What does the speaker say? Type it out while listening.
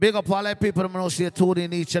Big up all the people that know see tune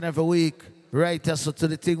in each and every week. Right, so to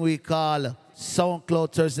the thing we call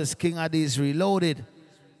Soundcloud Thursday, King Addies Reloaded.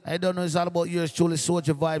 I don't know, it's all about yours truly,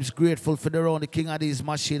 Soldier Vibes, grateful for the round the King Addies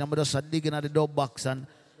machine. I'm just digging at the dub box and,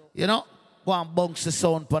 you know, go and bounce the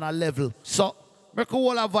sound on a level. So, make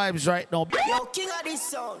all our vibes right now. Yo, King Addies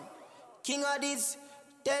sound. King Addies,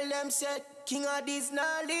 tell them said, King Addies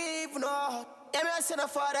not leave, no. Them I send a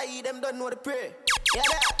father, them don't know the prayer. Yeah,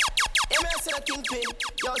 that. Them I send a Kingpin.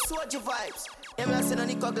 Yo, Soldier Vibes. Them I send a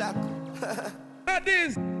Nico Glock.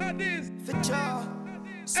 Addies. For sure.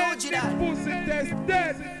 Soldier that. Pussy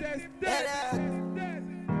test. Yeah,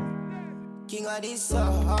 King Addies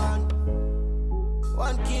sound.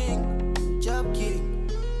 One king, job king.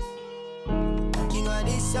 King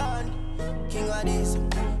Addies sound. King Addies.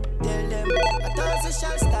 Tell them 1,000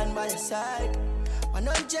 shall stand by your side.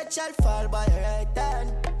 100 shall fall by your right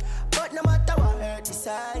hand. But no matter what hurt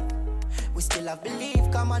decide, we still have belief.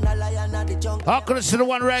 Come on, a lion at the jungle. How could I see the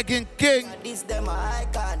one ranking king? This them a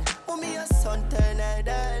icon. Who me your son turn head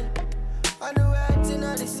on the words in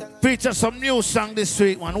all this song. Feature some new song this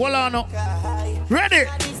week, man. Well on up. Ready?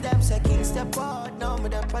 These them say king step out. Now me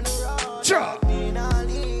up on the road. Sure. Me nah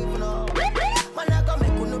leave no. Man I go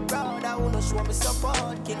make you no proud. I wanna show me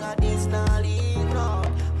support. King Addies nah leave no.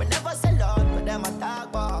 Me never say Lord, but them a talk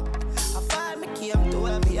about. I find me came to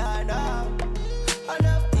where me are now.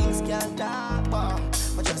 Enough things can't talk about.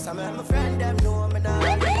 But just I make my friend them know me nah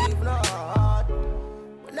leave no.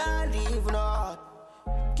 Me nah leave no.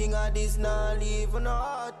 King Addies nah leave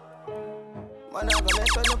no. Man I go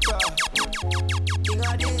make you no proud. King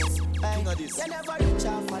Addies. You never reach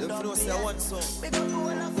off and don't say one song. Big up all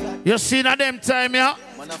of you. You seen at them time, yeah?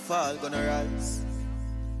 Man a fall, gonna rise.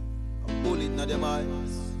 A bullet in them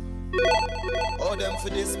eyes. All them for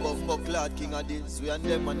this buff lad, King Addies. We and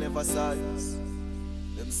them are never size.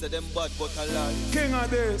 Them say them bad but alive. King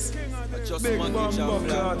Addies. I just Big man bumper which a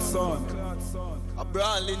clad flag. son. A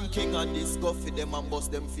brawling King Addies go for them and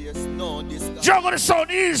bust them face. No, this guy. Juggle the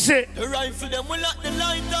sound easy. The rifle them will lock the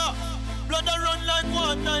lighter. Blood a run like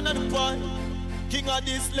 1-9 at the point. King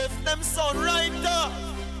Addies left them son right there.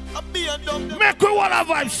 I be a dumb. Make we one a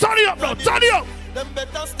vibe. Turn it up now. Turn it up. Them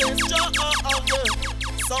better stay strong.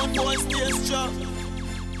 Sound boy stay strong.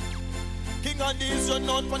 King Addies run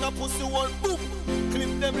out when a pussy one boom.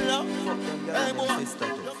 Clip them low. Hey boy.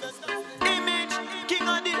 Image. King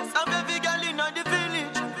Addies have every girl in the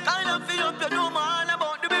village. Kind of feel up you know all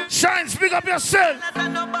about the bitch. Shine, speak up yourself. Let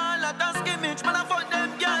them know ball at a skimmage. Man I fuck them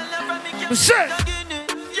girl from me can't. Say.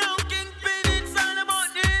 Yo Kingpin it's all about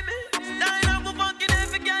the image. Line up for fucking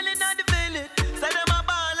every girl in the village. Say them a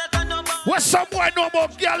ball at a no ball. What some boy know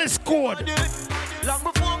about girl is code? Long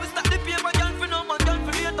before we start the paper, girl for no man, girl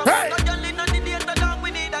for later. Hey. Girl in on the data, dog,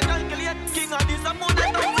 we need a calculate. King Addies, I'm more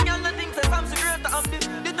than thousand girl that thinks I'm secret of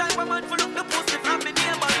the type of man full up the pussy from me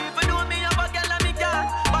name. Even though me have a girl and me girl,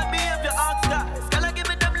 but behavior ask guys. Girl, I give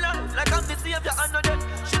me them love, like I'm the savior under them.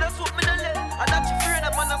 She done swoop me the leg, and that she afraid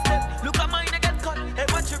up on a step. Look at mine, I get cut. Hey,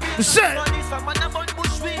 what you read? Say. Money's from man about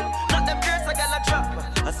bush weed. Not them girls, I get a drop.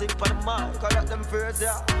 I sing for the man, call up them first,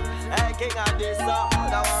 yeah. Hey, King Addies, I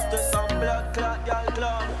want to some blood clot, girl,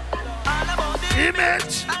 club. All about the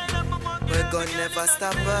Image. We're gonna never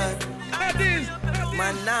stop it.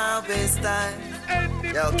 Man, now waste time.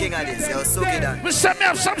 Yo, King Addies, yo, so good on. We send me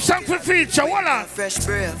up some song for feature. Voila. Fresh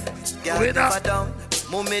breath, girl, Wait never up. down.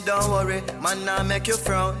 Mommy, don't worry, man, now make you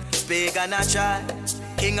frown. Big and I try.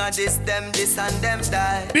 King Addies, them, this and them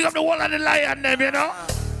die. Big up the wall of the lion them, you know.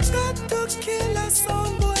 Got to kill a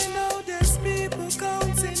son, boy, now there's people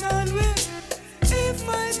counting on me. If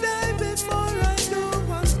I die before I do,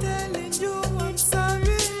 I'm telling you I'm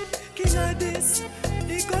sorry. King Addies,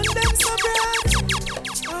 he gun them so bad.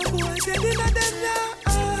 Oh boy, they did them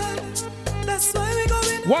yard. That's why we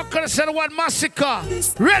going. What can I say the word massacre?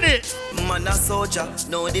 Ready? Man a soldier,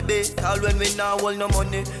 no debate. All when we now hold no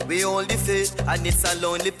money, we hold the faith. And it's a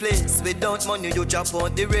lonely place. Without money, you drop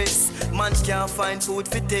out the race. Man can't find food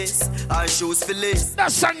for taste, or shoes for lace.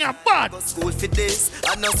 That song you bad. Go school for this,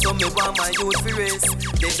 I know some me want my youth for race.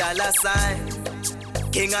 The dollar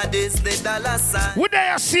sign, King Addies, the dollar sign. Would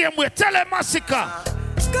they see him with tell him massacre?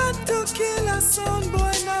 Got to kill a son,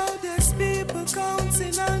 boy, now there's people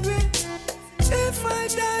counting on me. If I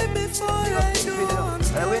die before I do,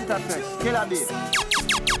 I'm Winterfest, Killer Bee.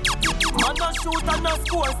 Man a shoot and a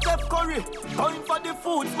score, Steph Curry. Going for the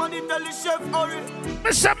food, man in the chef hurry.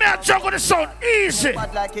 Mr. Me a juggle the sound easy.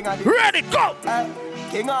 Bad like King Addies. Ready, go.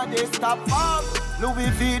 King Addies stop farm. Louis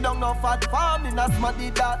V don't know fat farm. In a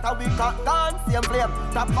smarty data we cut down. Same flame,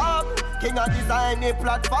 stop farm. King Addies on any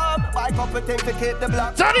platform. Buy couple things to keep the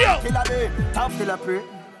black. Tell you. Killer Bee, top still a pray.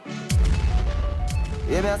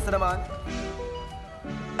 Yeah, me I say the man.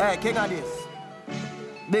 Hey, King of this.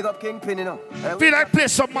 Big up Kingpin, you know. Hey, Feel like play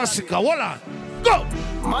some massacre. Hold on. Go.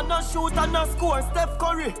 Man no shoot and no score, Steph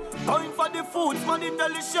Curry. Time for the food, man in the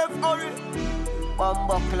chef hurry.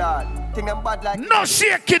 Bumbo clad. Think I'm bad like No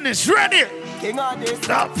shaking is ready. King of this.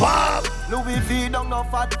 The farm. Louis V don't know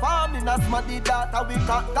fat farm. In a smarty data we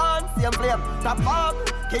can't dance. Same flame. The farm.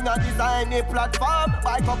 King of design a platform.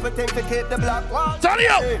 Buy couple things to keep the black one. Tell you.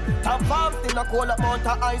 Hey, top farm. Still a cold amount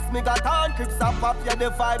of ice. Me got on. Crips up up. Yeah, the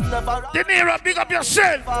vibes never De Niro, big up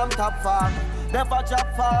yourself. farm. Top farm. Never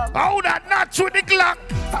drop farm. How that not with the Glock?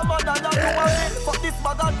 Some of them don't worry. Fuck this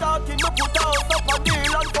bag of talking. No put down up a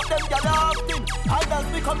deal and fuck them gyal acting. I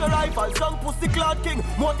dance become the rival. Young pussy clad king.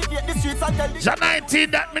 Motivate the streets and tell the It's a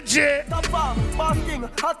 19 that me J. top farm, basking,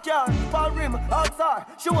 hot car, pan rim, outside.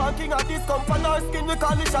 She want king of this company, our skin. We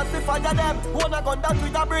call the shots, we fire them. One a gun that we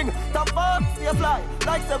da bring. Top farm, stay fly.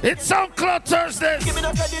 Like some It's Soundcloud Thursdays. give me the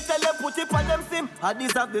credit, tell them put it on them sim. I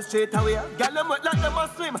deserve this straight away. Girl them wet like them a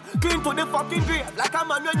swim. Clean to the fucking grave, like a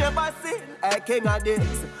man you never seen. Hey, king of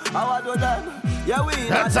this, how I do them? Yeah, we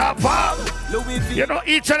That's a farm. Louis V. You know,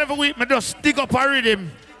 each and every week, me just dig up a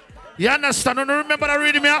rhythm. You understand? You don't remember the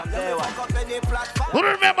rhythm, yeah? Hey, walk up any platform. You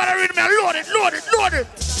don't remember the rhythm, yeah? Load it, load it, load it.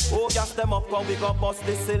 Oh, gas them up when we got bust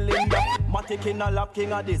the cylinder. Matic in a lock,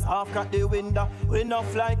 king of this, half crack the window. We no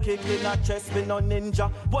fly kick in a chest, we no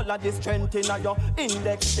ninja. Wall of the strength in a your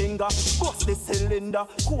index finger. Bust the cylinder,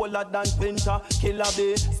 cooler than winter. Killer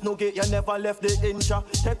bee, snoogie, you never left the incha.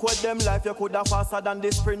 Take with them life, you coulda faster than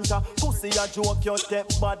the sprinter. Pussy a joke, your step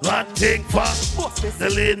bad. One thing for Bust the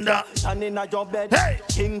cylinder. and in a your bed. Hey.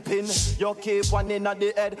 Kingpin, you keep one in a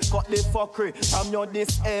the head. Cut the fuckery, from your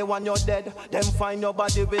this air when you're dead. Them find your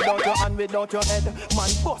body without your hand, without your head. Man,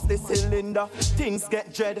 bust the cylinder, things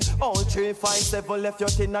get dread. All 3, 5, 7 left your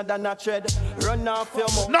thinner than a tread. Run off your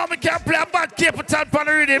mouth. No, me can't play a bad capital on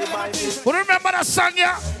the rhythm. You remember that song,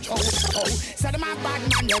 yeah? Said them a bad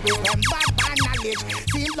man, they with them bad knowledge.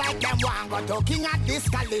 Seems like them want go to king at this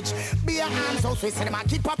college. Be a arms so sweet, say them a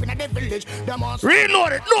keep up in the village. Them all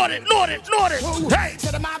Reload it, load it, load it, load it. Hey!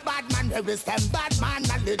 Say them a bad man, they with them bad man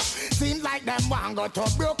knowledge. Seems like them want go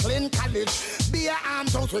to Brooklyn College. Be a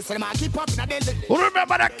arms so sweet, say them a keep up in the village. You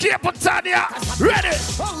remember that capital, yeah? Ready?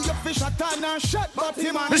 Oh, you fish a turn and shot, but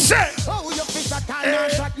him Me say. oh, you fish a turn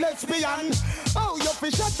and shot lesbian. Oh, you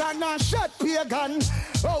fish a turn and shot pagan.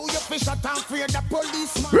 Oh, you fish a turn for the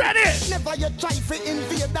policeman. Ready? Never you try to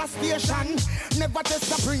invade the station. Never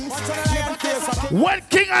test a prince. Never test a When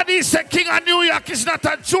King Adi said King of New York is not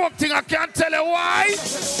a joke thing, I can't tell you why.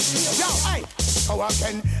 Yo, hey. So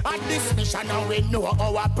again, at this mission and we know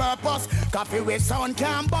our purpose. Coffee with sound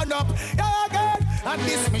can burn up. Yeah, again, at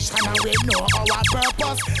this mission and we know our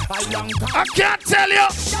purpose. A long time. I can't tell you.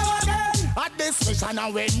 Yo, again, at this mission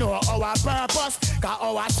and we know our purpose. Cause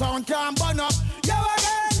our sound can burn up. Yo,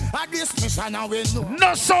 again, at this mission and we know.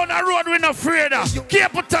 No sound a road we not afraid of.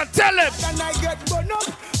 Capital, tell him. And I get burn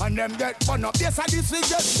up, and them get burn up. Yes, I this we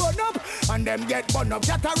get burn up, and them get burn up.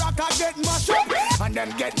 Jataraka get mash up, and them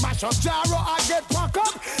get mash up. Jaro I get pack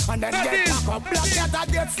up, and then get pack up. Black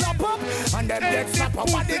Dada get slap up, and them get slap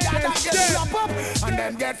up. Body Dada get slap up, and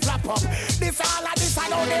them get flap up. This all of this, I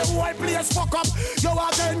know the whole place fuck up. Yo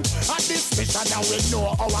again, at this mission and we know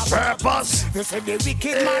our Purpose. This is the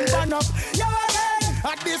wicked man burn up. Yo again,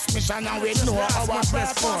 at this mission and we know our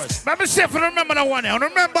purpose. Let me see if you remember the one here.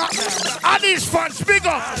 Remember? All these fans, big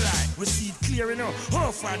up. We see it clear, you know.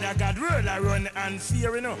 Oh, Father God, roll I run and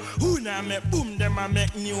fear, you know. Who now make boom, them I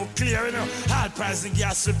make new clear, you know. All price the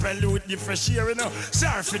gas, super loot the fresh air, you know.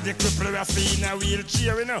 Sorry for the cripple, we in a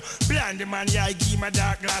wheelchair, you know. Blind the man, yeah, I give my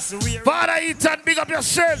dark glass of wear. Father Ethan, big up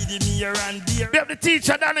yourself. The near and dear. Be up the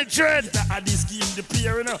teacher, Danny Dread. At this game, the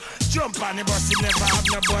player, you know. Jump on the bus, you never have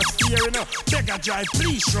no bus fear, you know. Beg a drive,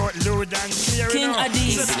 please, short load and clear, you know. King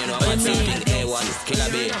Addies, you know, I'm something A1,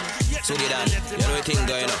 Killer B. So get on, you know what thing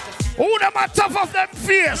going on. Who them a tough of them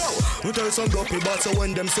face? We tell some dopey bad, so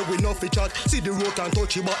when them say we no fi chat, see the road and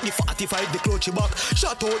touch you back, the 45 the clutch you back.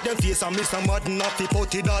 Shut out them face and Mr. Mad not fi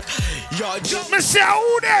potty that. Yeah, just Me say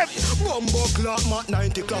who them? Bumbo clock, Mat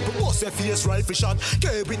 90 clap, bust a face rifle shot.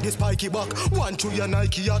 Carry with the spiky back, one through your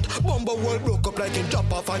Nike yacht. Bumbo world broke up like him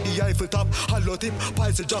drop off on the Eiffel top. Hollow tip,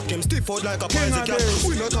 pies the jock him stiff out like a pies cat.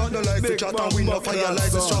 We not talk the like the chat and we not fire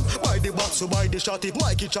like the strap. Buy the box, so buy the shot. If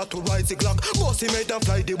Mikey chat to rise the clock, bossy made them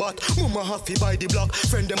fly the bat. Mama happy by the block,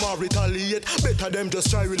 friend them all retaliate. Better them just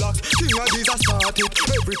try relax. King of these are started,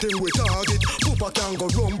 everything we target. Papa can go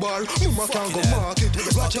run bar, Mama can go market.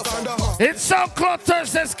 Watch it on the heart. It's Soundcloud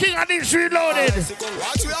Thursdays, King Addies Reloaded.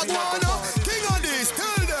 Watch we are going on, King of these,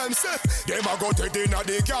 tell them, say, them a go take dinner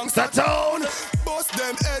the gangster That town. bust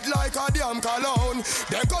them head like a damn cologne.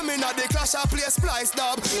 Them come in at the clash and play splice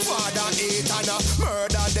dub. Father eat and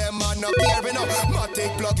murder them and no beer, you know.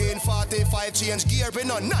 Matic plug in 45 change gear, you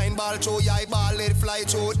know. 9 ball through eye ball it fly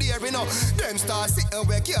through deer, you know. Them start sitting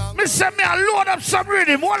where can't. Me send me a load up some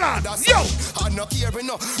rhythm, hold on. Yo! I no care, you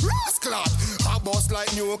know. Rascal. I bust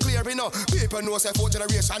like nuclear, you know. People know say 4th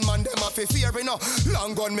generation man them have fear, you know.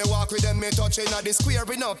 Long gun me walk with them, me touching at the square,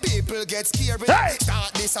 you know. People get scared, you know. Hey.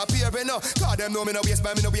 Start disappear, you know. Cause them know me no waste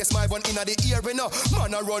my bun inna the ear, you know.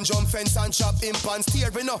 Man a run jump fence and chop him pants steer,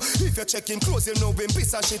 you know. If you check him close, you know him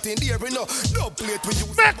piss and shit in there, you know. No plate we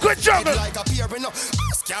use. Make good juggle. Like a peer, you know.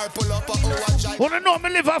 Scar pull up a jive. Wanna know me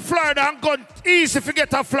live in Florida and gun easy if you get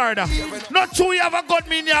to Florida. Not true you have a gun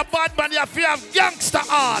mean you're a bad man, you have to have gangster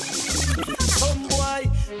art. Some boy,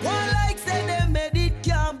 one like say them made it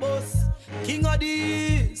campus. King of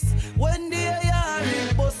this, when they are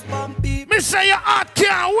in bus pumpy. Me say your heart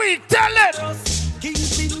can't weak, tell it.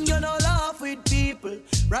 Kingpin, you no laugh with people.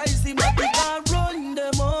 Rise him up, and run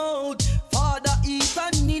them out. Father eat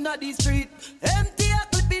and inna the street. Empty a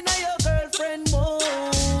clip inna your girlfriend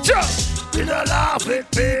mouth. Just, you no laugh with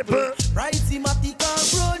people. Rise him up,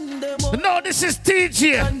 and run them out. No, this is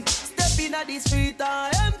TJ. And step inna the street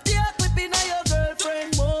and empty a clip inna your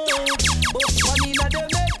girlfriend mouth. But one inna them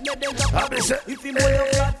head, them drop a if him on your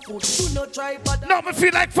flat foot, do not try but no, me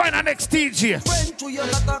feel like find a next TJ. friend to your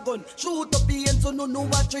got a gun. Shoot up the end so no know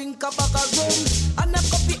what drink a bag of rum. And a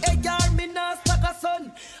copy egg yard, me nah stack a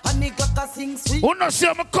son. And nigga can sing sweet. Who knows see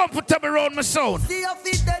I'm comfortable around my sound? See your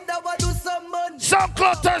feet dead, I will do some man.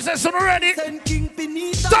 Soundcloud Thursday, so ready? Send King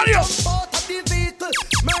Pinita. Tell you. Out of the vehicle.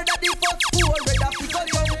 Murder the first fool. Red up because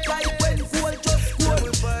you like when fool just fool.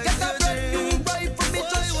 Get a brand new rifle, me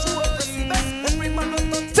just show. Every man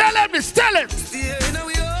was tell him this, tell him. now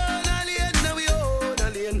we own alien, now we own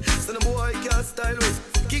alien. So the boy can't style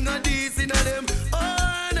with King of these in a them.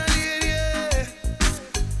 Own alien, yeah.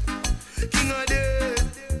 King of this.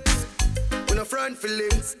 We no front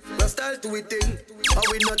feelings, no style to it thing. And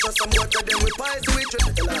we not just some water, then we pies to it.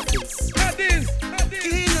 The laughings.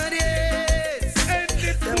 King of this.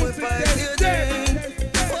 Then we pies to it.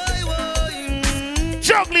 Why?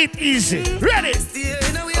 Juggle it easy. Ready?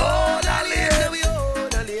 Now we own alien, now we own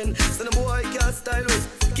alien. So the boy can't style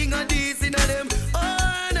with King of these in a them.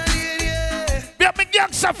 Own alien, yeah. We have my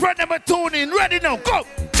gangster friend number tuning. Ready now, go.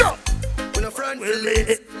 Jump. We no front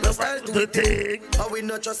feelings, no style to it thing. And we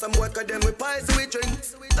not just some worker, then we pies we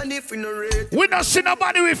drinks. And if we no rate, we not see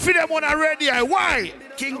nobody we feed them on already. Why?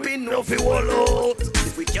 Kingpin no fi wallow.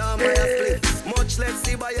 If we can't buy a split, much less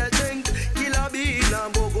see buy a drink. Kill a bean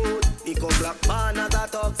and go good. Nico black man as a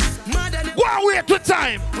talks. Mad and why wait to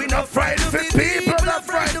time? we not frightened for people, not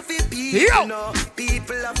frightened for people. Yo. No,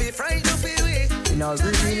 people are be frightened for we. In a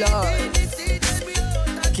real life,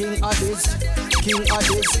 King Addis,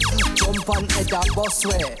 jump on head a bus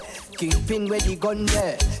way. Kingpin where the gun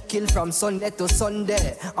there. Kill from Sunday to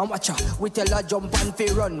Sunday. And watch her, we tell her jump on fi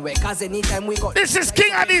runway. Cause anytime we go. This is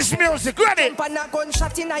King Addis music, ready? Jump on a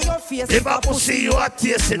gunshot in your face. If I pussy you a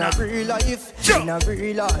taste in a real life. Jump. In a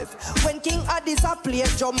real life. When King Addis a play,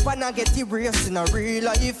 jump on a get erased in a real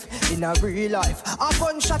life. In a real life. A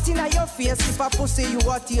gunshot in your face. If I pussy you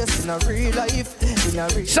a taste in a real life. In a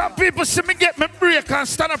real. Some people see me get me break and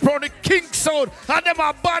stand up on the King sound. And them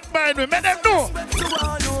are bad mind with me. Them know.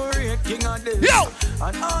 King of this. Yo!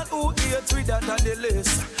 And all who hate with that on the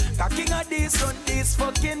list. Cause King of this on this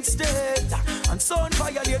fucking state. And son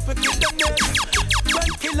violate we kill them dead. When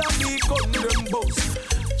killer me gun them boast.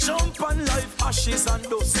 Jump on life ashes and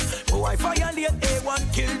dust. But I violate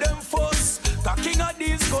A1 kill them first. Cause King of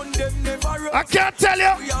this gun them never rust. I can't tell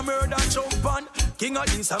you. We a murder jump on. King of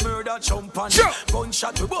this a murder jump on. Sure.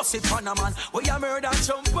 Gunshot we bust it on a man. We a murder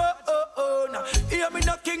jump on. Now hear me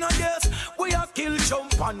the King of this. We a kill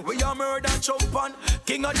jump on. We a murder jump on.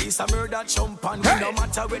 King of this a murder jump on. Hey. No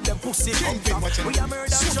matter where them pussy come from. We a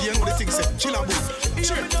murder So jump you know the thing say, chill out.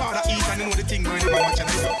 Church father eat and you know the thing going on watching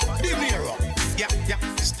this. Leave me here. Yeah.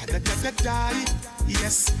 Die.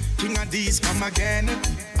 Yes, King of these come again.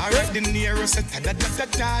 Alright, the Nero said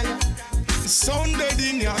die. Sound dead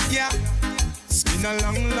in ya, yeah. It's been a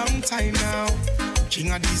long time now.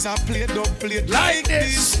 King of these are played like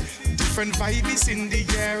this. Different vibes in the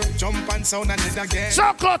air. Jump and sound and dead again.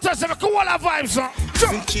 Soundcloud Thursday, we can all our vibes on.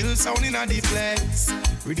 Some chill sound in the place.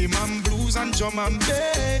 Rhythm and blues and drum and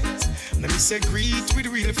bass. Let me say greet with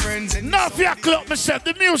real friends and now for your club, myself,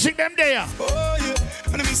 the music them there. oh yeah.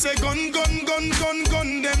 And let me say gun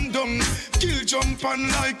them down. Kill jump on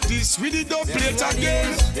like this. We did up plate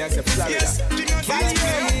again. Yes, King of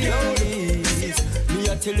these. Me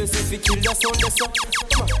a tell you if you kill the sound, the sound.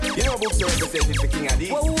 You know books represent the King of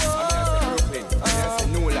these.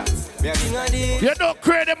 Me a king of this. You don't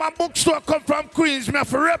create my bookstore come from Queens. Me have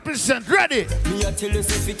to represent. Ready? Me a tell you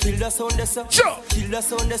if we kill the sound this up. Sure. Kill the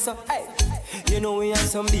sound this up. Hey. You know we have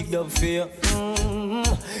some big dub for you.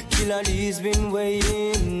 Killer D's been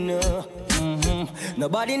waiting.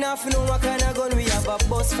 Nobody nothing know what kind of gun we have. A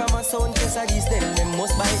bus from a sound case of these them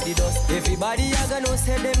must bite the dust. Everybody a gonna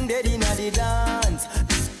say them dead in the dance.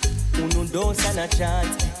 Who no dance and a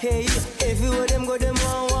chant. Hey, everywhere them go them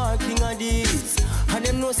want walking of these. And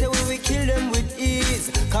them know say we kill them with ease.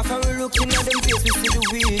 Cause when we looking at them face we see the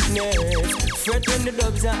weakness. Fret when the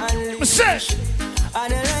dubs are unleashed.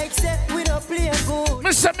 And I like say we don't play good.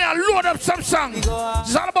 Mr. Me, I load up some song. It's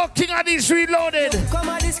all about King of These Reloaded. Come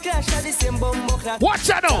on, this clash at the same bumbo clap. Watch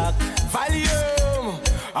out now. Volume.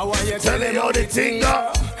 I want you to tell them how the thing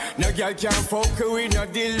go. No girl can fuck with no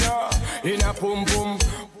dealer. In a pum pum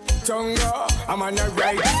tongue. I'm on a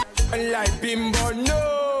right like bimbo.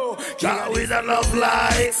 No. Can't with a love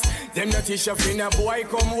life. Them no t-shirt finna boy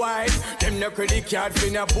come white. Them no credit card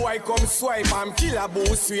finna boy come swipe. I'm killer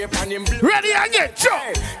boo sweep and him blue. Ready again,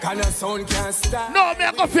 Joe. Can a sound can't stop. No, me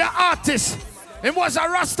I go for an artist. Him was a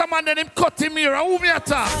Rasta man, then him cut him here. Who me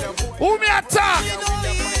attack? Who me attack?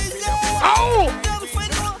 Ow!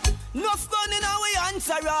 Nuff gun in our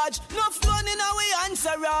entourage. Nuff gun in our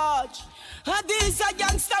entourage. And these are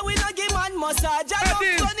gangster, we no give man massage. And nuff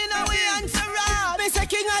gun in our entourage. Me say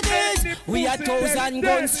king of these, we are 1,000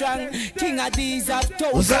 gun strong. King of these have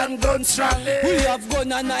 1,000 gun strong. We have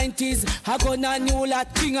gun a 90s, a gun a new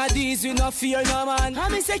lot. King of these, we no fear no man.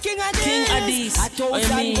 And me say king of these, a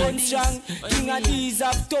 1,000 gun strong. King of these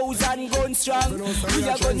have 1,000 gun strong. We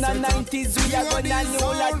are gun a 90s, we are gun a new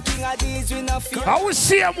lot. King of these, we no fear. I will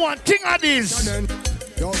see him one, King of these.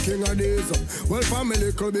 Yo, king of these, well, from a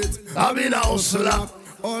little bit. I mean, hustler.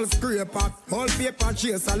 All scraper, all paper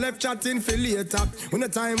chaser, left chatting for later. When the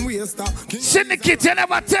time waster. Syndicate, you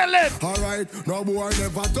never tell him. Alright, no boy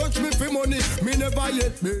never touch me for money. Me never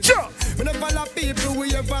yet me. Sure. Me never love people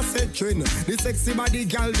we ever set train. The sexy body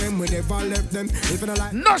girl them we never left them. If you don't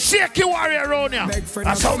like no shaky warrior around here.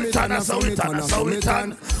 That's how it done, that's how it done, that's how it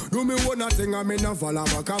done. Do me one thing I mean no follow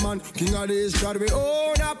back, come on. King of this shot we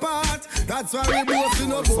own apart. That's why we both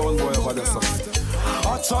in a phone boy over there.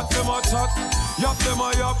 I chat them a chat, yap them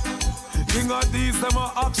a yap. King of these them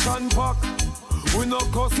a action pack. We no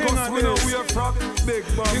cuss, we no wear frack. Big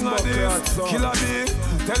King of these, killer bee.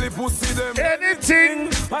 Tell the pussy them anything,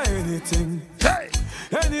 anything. Hey,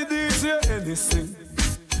 any DJ, anything.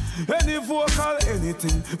 Any vocal,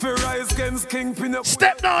 anything. For rise against kingpin up.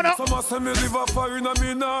 Step down now. Some say me live a foreign and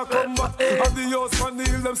me nah come back. Have the house from the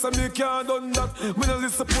hill, them say me can't done that. Me no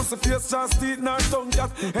listen pussy face, just teeth nor tongue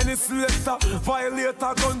cat. Any selector,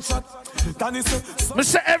 violator, gunshot. Danny say, me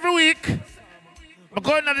say every week, I'm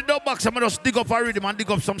going to the dub box, I'm just dig up a rhythm and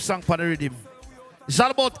dig up some song for the rhythm. It's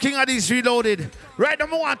all about King of These Reloaded. Right now,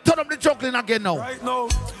 I want to turn up the juggling again now. Right now,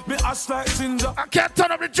 me ash like ginger. I can't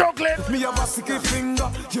turn up the juggling. Me have a sticky finger.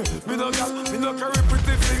 Yeah, me no carry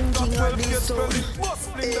pretty finger. King of this soul.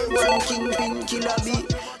 A1 kingpin killer bee.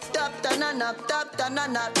 Tap tanana, tap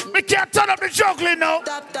tanana. Me can't turn up the juggling now.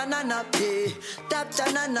 Tap tanana, yeah. Tap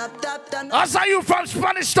tanana, tap tanana. As are you from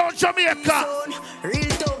Spanish Town, Jamaica? Real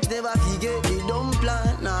talk never forget the dumb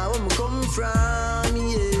plan. Now where me come from,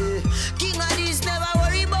 yeah. King of this never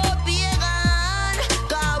worry about pagan.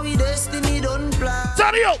 Cause we destiny don't plan.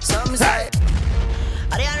 Turn you. Some say,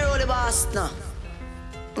 I didn't roll the boss now.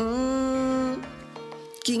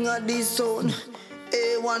 King of this zone.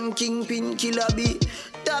 A1 kingpin killer bee.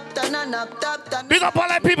 Tap tanana, tap tanana. Big up all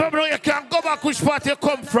the people, bro. You can go back which part you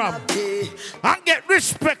come from. And get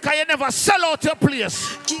respect, cause you never sell out your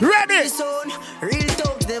place. Ready? Real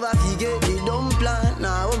talk never forget the dumb plan.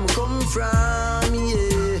 Now where me come from,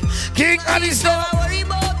 yeah. King of this never worry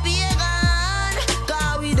about pagan.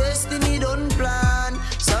 Cause we destiny don't plan.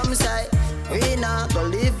 Some say we not gonna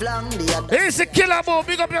live long. He's a killer, boy.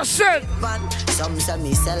 Big up yourself. Some say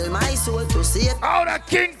me sell my soul to see it. Out of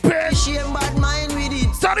kingpin. Shame bad mind with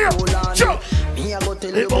it. Sorry, sure. Me a go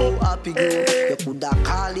tell you about happy growth. You coulda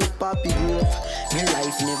call it pappy growth. Me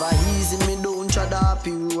life never easy, me don't try the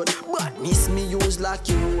happy road. But miss me use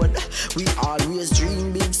lucky road. We always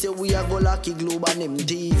dream big, say we a go lucky globe. And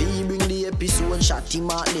MTV bring the episode. Shotty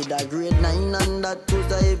Mark did a grade 9 and that was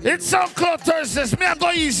the heavy. It's Soundcloud Thursdays, me a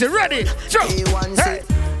go easy. Ready? Sure. Hey.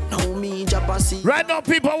 Right now,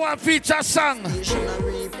 people want to feature a song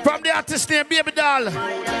from the artist named Baby Doll.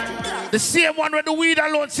 The same one with the weed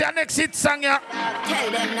alone. See our next hit song, yeah.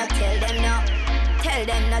 Tell them not, tell them not, tell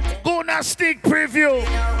them not. Go now, sneak preview.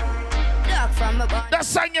 That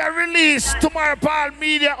song you released tomorrow for all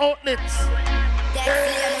media outlets.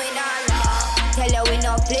 Tell you we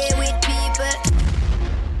not play with people.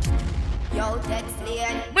 Yo, text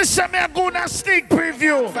Leon. Mr. Me a go on a sneak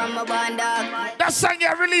preview. From a band dog. That song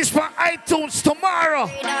get released for iTunes tomorrow.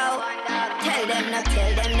 Tell them no,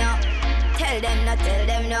 tell them no. Tell them no, tell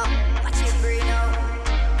them no. Watch it free now.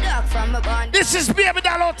 Dog from a band. This is Baby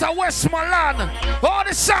Doll out of Westmoreland. All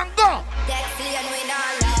the song go. Text Leon we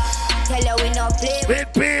not love. Tell her we no play with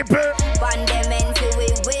people. One them and see we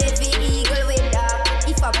wavy eagle with dog.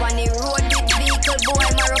 If up on the road with vehicle boy,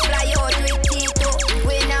 Maro fly out with Tito.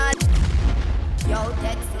 We not. Yo,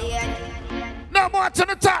 text Leon. No more to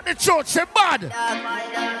the talk the truth, she bad.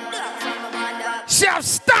 She have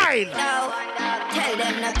style. No. Tell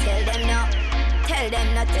them no, tell them no. Tell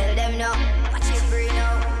them no, tell them no. Watch it free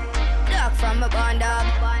now. Dog from a band dog.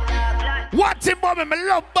 What him, mommy? Me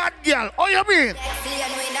love bad girl. Oh, you mean? Text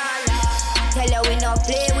Leon we not love. Tell her we no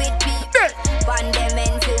play with people. One them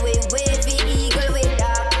and see we wavy eagle with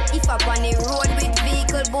dog. If up on the road with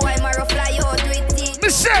vehicle boy, Maro fly out with Tito.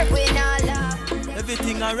 We not love.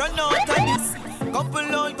 Everything I run out of this. Couple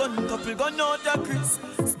out of Chris.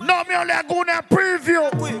 No, me only go on a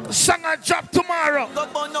preview. Song I drop tomorrow.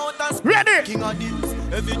 Ready? King of this.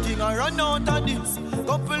 Everything I run out of this.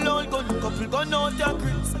 Couple out of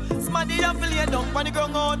Chris. Smaddy and fillet down on the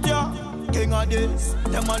ground out here. King of this.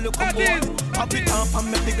 Them a look up boy. Pop it up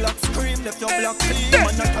and make the Glock scream. Left your block clean.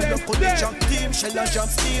 Man a call up the jump team. Shell a jump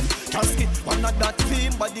steam. Casket, one of that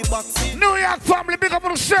team. Body boxing. New York family, big up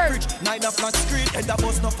on the stage. Nine of flat street. Head a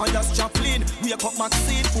bus no fire Chaplin. We a cut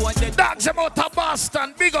Maxine. Boy dead. Dogs about a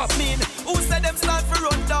Boston, big up. Mean. Who said them start for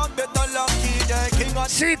run down? Better lucky. King of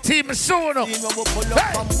CT Masuno.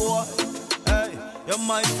 Hey, you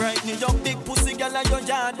might frighten me, your big pussy girl and your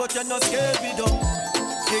yard, but you're not scared with them.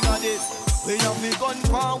 King of this, we have me gun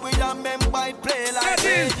pound, we have men by play like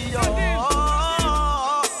radio.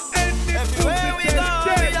 Everywhere we go,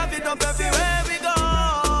 we have it up everywhere we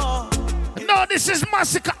go. No, this is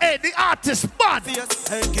Massacre A, the artist, bad.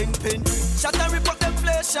 Hey, Kingpin, shut and rip up them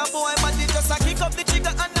flesh, boy, man, they just a kick up the trigger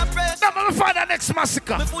and the press. Now, let me find the next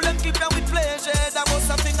Massacre. Me full and keep them with pleasure, that was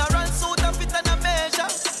a finger and suit and fit and a measure.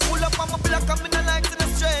 Pull up on my block and me no like to the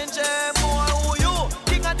stranger. Boy, who you?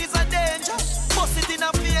 King of this a danger. Bust it in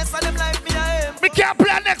a face and them like me a aim. We can't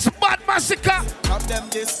play next bad Massacre. Have them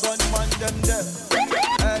this gun, man, them there.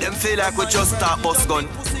 Them feel like we just start bus gun.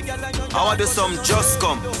 I want do some just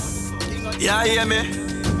come. Yeah, hear me?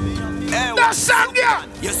 Hey, that song, yeah.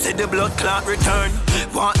 You see the blood clot return.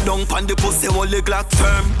 Walk down pan the pussy, only Glock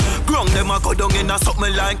firm. Ground them a go down in a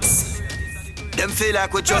something like. Them feel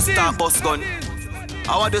like we just start bus gun.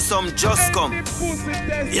 I want do some just come.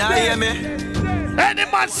 Yeah, hear me? Any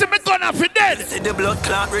man see me gonna be dead. See the blood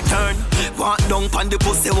clot return. Walk down pan the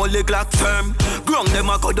pussy, only Glock firm. Ground them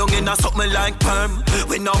a go down in a something like perm.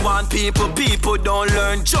 We no want people don't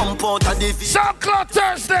learn. Jump out of the Soundcloud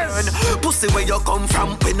Thursday. Pussy where you come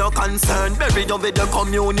from, we no concern. Bury down with the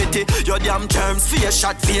community, your damn terms. Face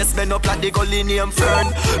shot, face bend up like the gully name Fern.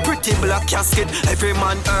 Pretty black casket, every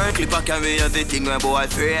man earn. Clip a carry everything where boy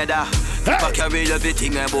afraid of. Clip a carry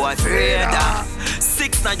everything where boy afraid of.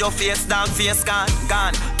 6 na your face, down face gone.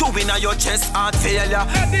 2 in your chest, heart failure.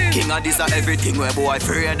 King of this a everything where boy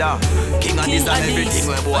afraid of. King of this a everything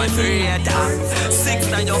where boy afraid of. 6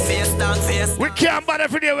 na your face, down face. We can't buy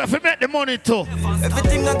every day, we have to make the money too.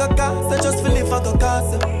 Everything I got cost, I just feel if I got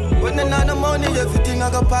cost. When I not the money, everything I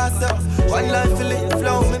got pass. One life to live,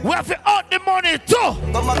 flow me. We have to out the money too.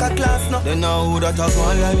 Come back a class now. They know who that I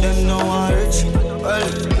go like them, no one rich. Well,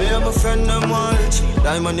 me and my friend, them one rich.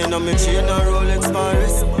 Diamond in my chain, a Rolex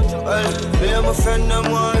Paris. Well, me and my friend,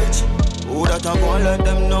 them one rich. Who that I go like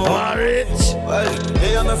them, no one rich. Well,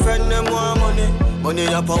 me and my friend, them one money. Money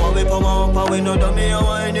a power, we no dummy, you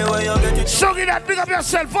want anywhere you get it. So get that, big up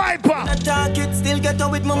yourself, Viper. I talk it, still get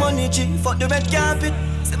out with my money, G. Fuck the red carpet.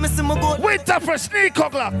 See me see my gold. Winter for sneak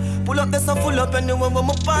o'clock. Pull up this and full up anywhere with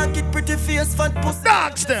my pocket. Pretty face, fat pussy.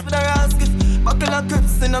 Dogs them. With a rascal. Buckle of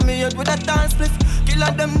grips in my head with a dance split. Kill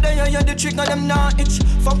of them there, you the trick of them not itch.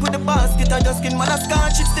 Fuck with the basket, I just skin man a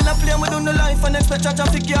scotch it. Still a play with on the life and expect charge and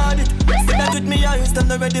figure it. See that with me, I used to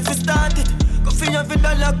ready for start it. Go for every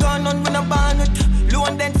dollar gone on when I ban it. Low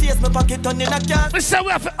and then face my pocket on in a car. We say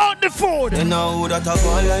we have to out the food. They know who that I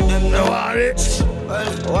go like them. No are rich.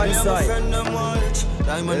 Well, one side.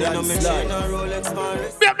 Diamond in my chain, a Rolex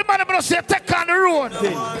Paris. We have the man that say take on the road.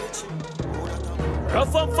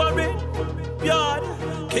 Rough up for me, yard.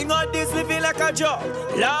 King of this living like a job.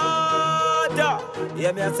 Lada.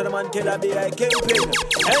 Yeah, me answer the man killer be like Kingpin.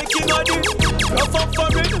 Hey, King of this, rough up for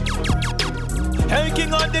me. Hey,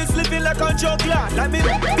 King of this living like a juggler. Let me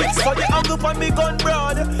fix for the angle on me gun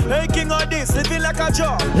broad. Hey, King of this living like a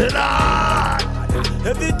job.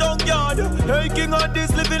 Every tongue yard. Hey, king of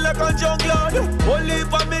this, living like a jungle. Only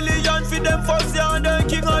for million for them first yard. Hey,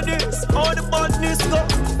 king of this, all the badness go.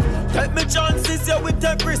 Take me chances, yeah, we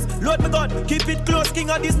take risks. Load me gun, keep it close, king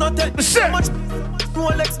of this, not take so much.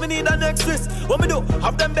 Rolex, me need an extras. What me do?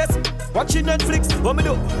 Have them best. Watching Netflix. What me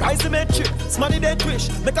do? Rise the metric. Smoney they twitch.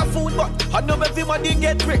 Make a food but I know everybody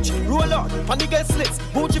get rich. Roll out, pandy get slits.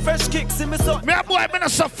 Bougie fresh kicks in me son. Me a boy, me not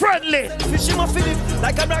so friendly. Fishing my feelings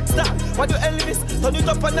like a rock star. What do Elvis? Turn it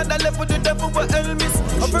up another level, the devil will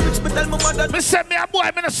Elvis. I'm very rich, but tell my mother. Me say me a boy,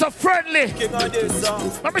 me not so friendly. King of this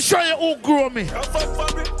song. Let me show you who grew me.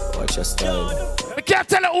 Watch your style. Me can't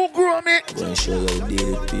tell you who grew me. I'm gonna show you how to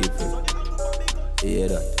deal with people. You hear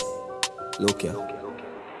that? Look here.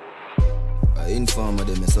 I inform of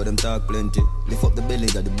them, so them talk plenty. Lift up the belly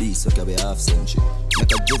of the beast, so can be half century.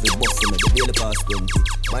 Make a juvie bust him at the daily past 20.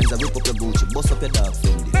 Mine's a rip up your Gucci, bust up your dark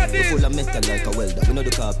Fendi. We full of metal like a welder, we know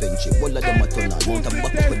the carpentry. All of them a turn out, want to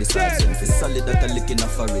back up with the size selfie. Solid that a lick in a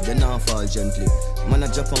forehead, they now fall gently. Man a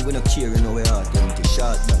Japan, we no care, you know we heart empty.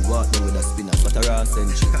 Shot down, walk down with a spinner, but a raw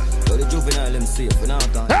century. So the juvenile them safe, we now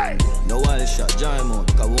can't hey! No wild shot, join out,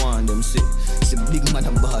 cause we want them sick. See big man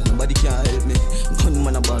a ball, nobody can help me. Gun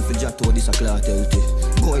man a ball for Jato, this a cloth healthy.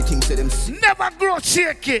 Boy think say them sick. Never grow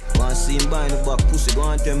shaky. Want see him behind the back, pussy go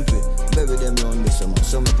on tempe. Bury them round this man,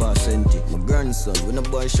 so me pass senti. My grandson, when a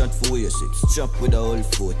boy shot for way 6. Chop with a whole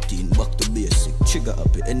 14, back to basic. Trigger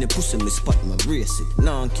happy, any pussy me spot, me brace it.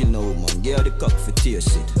 Now kill no man, get the cock for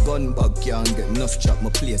taste it. Gun bag can't get enough chop, my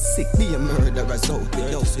play sick. Be a murderer out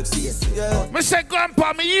without the basic. Yeah. Me say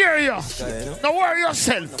grandpa, me hear you. Don't worry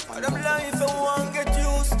yourself.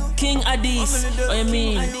 King Adis, what you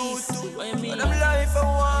mean? What you mean? Life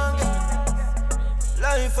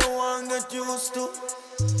I want get used to.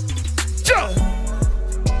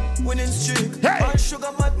 Winning streak. Hey. My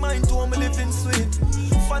sugar mad mind to me living sweet.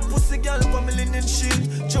 Fat pussy girl for me linen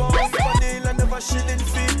sheet. Jones panel and never shilling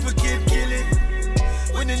feet. We keep killing.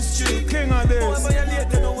 Winning streak. King of this. Boy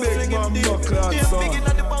violate and we fling him deep. Name big in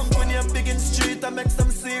the bank when you're big in street. I make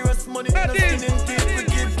some serious money. No skin in teeth. We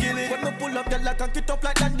keep killing. When me pull up the like and get up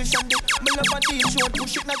like Dandy Shandy. Me love a deep short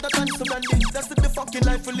push it like the dance brandy. That's the fucking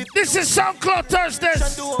life we live. This is Soundcloud Thursday.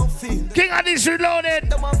 King Adis Reloaded.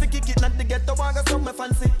 The one fi kick it and to get the one got my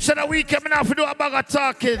fancy. So the weekend me now fi do a bag of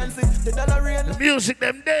talking. The music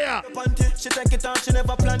them there. She take it on, she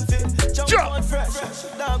never plan fit. Jump on fresh.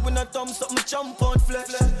 Dog with a thumb, something jump on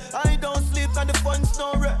flesh. I don't sleep and the fun's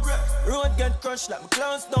no rest. Road get crushed like my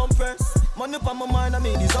clowns don't press. Money up on my mind, I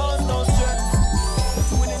mean these all no stress.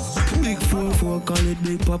 Big 4-4, call it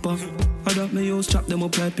Big Papa. I got me use chop them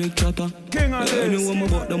up like big chopper. King of this. Anyone my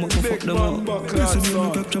butt them up, fuck them up. This is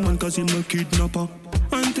me capture man cause him a kidnapper.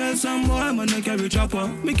 And tell some boy man I carry chopper.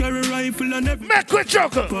 Me carry rifle and every make with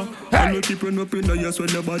joker. I'm not keeping up in the yes when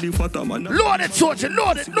the body fatter man. Load it, soldier,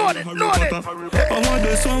 load it. I want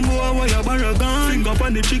the some boy where you borrow gun. Finger up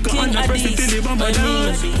on the chicken and I press it till the bomber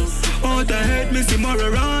dance. Out the head me see more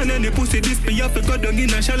around. And the pussy this be up to cut down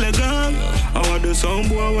in a shell gun. I want the some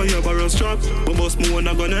boy where you borrow strap. But boss me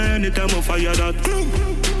wanna gonna anytime I fire that.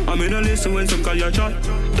 I'm in a listen when some call your chat.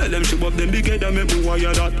 Tell them shoot up them big head and make me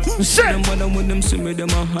wire that. Them bother when them see me, them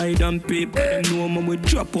a hide and peep. Them know me we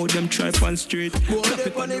drop out them tripe on street.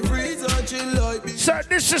 Sir,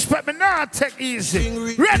 disrespect me now, take easy.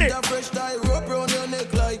 Ready?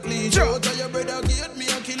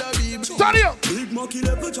 Start you. Big monkey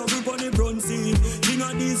level travel on the front seat. King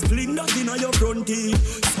of this fling that in your front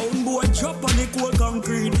teeth. Sound boy drop on the cold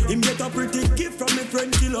concrete. Him get a pretty gift from me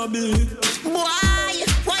friend Killer B.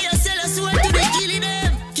 Why you sell a soul to the killing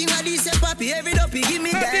them? King of this and papi, every dopey give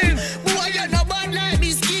me them. Boy, you're no bad like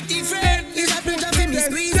this kitty friend. He's a print of him, he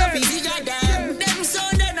squeeze up his eager them. Them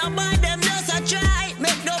son, they no bad, them just a try.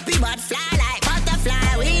 Make dopey but fly like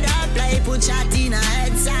butterfly. We don't play, put shot in a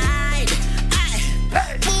head side.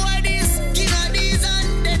 Aye. Boy, this king of this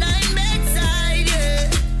and then I'm bedside, yeah.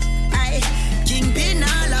 Aye. Kingpin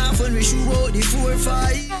all laugh when we shoot out the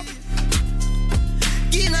 4-5.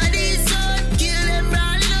 King of this son, kill them all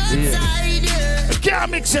outside, yeah.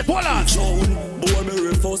 Can't mix it, hold on. Boy, me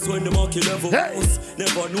refuse when the monkey level house.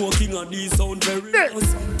 Never know king of these sound very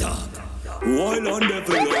lost. Wild and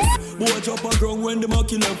devilish. Boy, drop a ground when the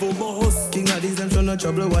monkey level boss. King of these them show no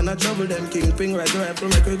trouble, wanna trouble them. King ping right rifle,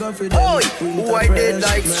 make we go for them. Oi, who I dead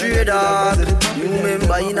like straight dog. You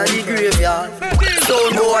remember in the graveyard.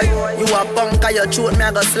 So boy, you a bunker, you throat me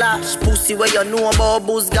I go slash. Pussy where you know about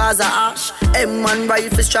booze, Gaza ash. M-man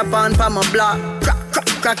rifle strap on pa my block. Crack, crack.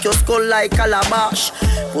 crack your skull like calabash.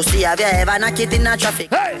 Pussy, have you ever knocked it in a traffic?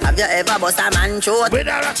 Hey. Have you ever bust a man throat?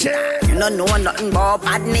 You don't know nothing about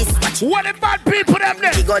badness. What the bad people them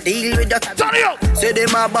there? You go deal with the turn it up. Say them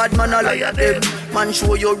a bad man, I liar them. Man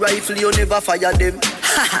show your rifle, you never fire them.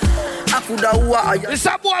 I coulda who are you? This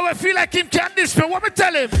a boy will feel like him can't display. What me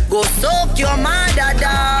tell him? Go soak your mother,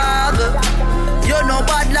 dog. You're no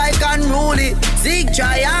bad like unruly. Zig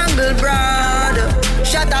triangle, brother.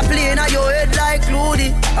 Shut a plane on your head like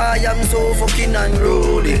Loody. I am so fucking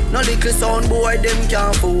unruly. No little sound boy, them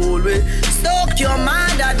can't fool me. Soak your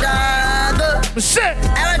mother, dog. Shit.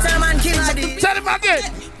 Every time man king of the. Tell him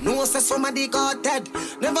again. No say somebody got dead.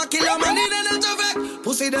 Never kill a man in a traffic.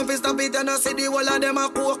 Pussy them fi stop it and I say the whole of them a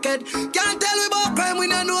cokehead. Can't tell we about crime, we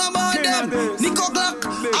don't know about King them. Nico Glock,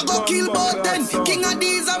 I go kill both them. King of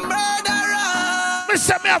these and murderer. Me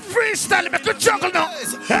say me a freestyle, me could juggle now.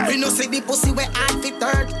 Hey. We no say the pussy we hard fi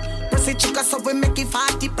third. Pussy chica so we make it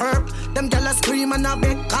 40 perp. Them gyal scream and I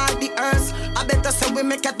beg call the earth. I better say we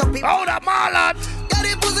make it up it. Hold up, Marlon. Get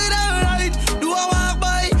the pussy down right. Do a walk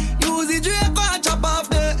by. Use the Draco and chop off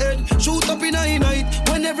the head. Shoot up in a night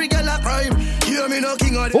when every girl a crime. Hear me no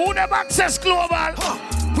king of them. Who them access global?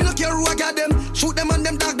 We no care who I got them. Shoot them and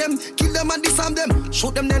them tag them. Kill them and disarm them.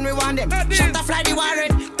 Shoot them then we want them. Shut the fly the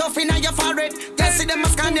warrant. Tough in your forehead. Can't see them a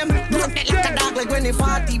scan them. Broke it like a dog like when they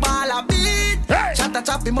 40 ball a beat. Shut the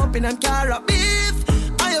chop him up in them car a beef.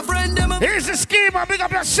 I a friend them. Here's the schema. Big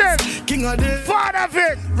up yourself. King of them. Father of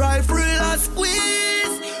it. Rifle and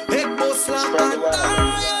squeeze. Head boss like a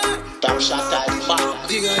tire. Top shot type back.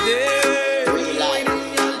 King of them. Real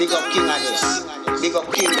life. Big up King of this. Big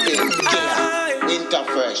up King Pin. Killer.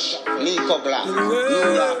 Interfresh. Nico Black.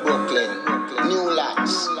 New York, Brooklyn. New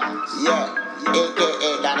Lats. Yeah.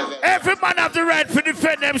 AKA Donovan. Every man have the right to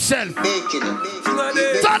defend themselves. Baking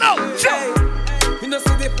it. Turn up. Jump. You know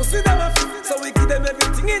see the pussy them a fit. So we give them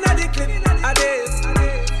everything in a the clip.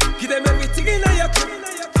 Give them everything in a your clip.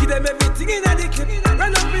 Give them everything in a the clip.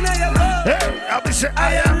 Run up in a your bar. Hey, I'll be saying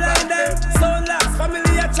I am London. So last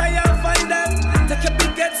family I try and find them. Take your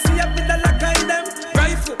big head, see a bit of luck in them.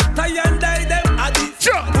 Rifle, tie and die them.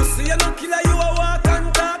 Pussy you no killer, you a walk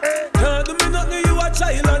and talk. Can't do me nothing, you a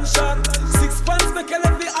child and shot. 6 pounds make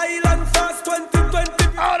every island fast. 2020.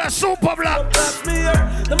 Oh, that's super black. Blast me here.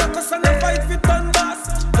 Them a cuss and they fight for ton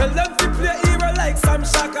bass. Tell them to play hero like some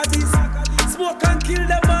shaka this. Smoke and kill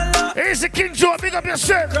them all up. Here's the King Joe, big up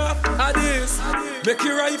yourself. This. Make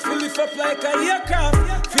your rifle lift up like a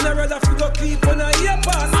aircraft. Feel rather fi go keep on a ear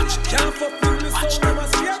pass. Can't fuck with me so them a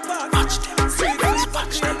scare pass. Sweet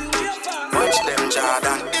Watch them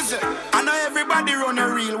Jordan. Is it? I know everybody run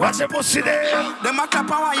a real. Watch the pussy there. Them a clap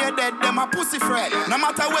while you're dead. Them a pussy friend. No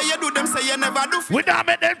matter where you do, them say you never do. We not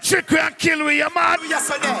make them trick you and kill we, you man. Yes,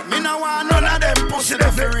 sir. Me no want none of them pussy to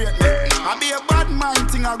rate me. I be a bad mind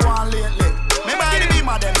thing I go on lately. Me by the beam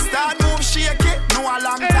of them start move shake it. No a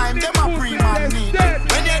long time them a pre-man need it.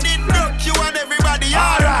 When you did broke you and everybody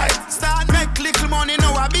alright. Start make little money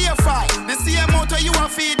now I be a fight. The same motor you a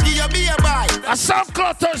feed give you be a buy. A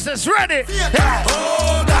Soundcloud Thursday's ready. Yeah.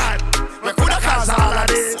 Oh God, we coulda cause all of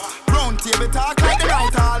this. Round table talk like the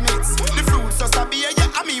right all mix. The fruits just a beer,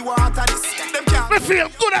 yeah, and me water this. Them can't. Me feel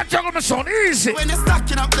good at juggle my son, easy. When you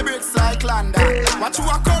stacking up the bricks like London. Watch you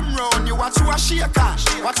a come round, you watch you a shake cash.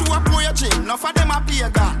 Watch you a pour your gym, enough of them a pay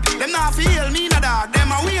gun. Them not feel me no dog,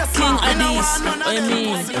 them a waste man. King Addies, I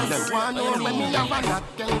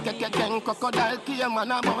mean. Crocodile came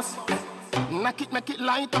and a bus. Make it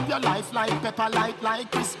light up your life like pepper light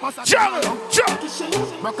like Christmas. Jump.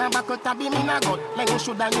 Rock and back out a beam in a gut. Like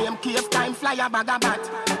should I name cave time fly a bag of bat.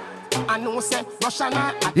 I know say Russian.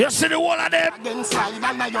 You see the wall of them? Against slide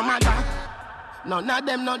and your mother. None of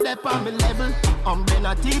them not there on me level.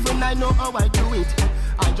 Not even I know how I do it.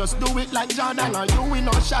 I just do it like Jordan or you. We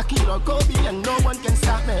know Shaquille or Kobe and no one can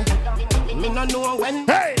stop me. Me no know when.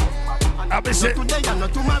 Hey, I'll be saying. Today and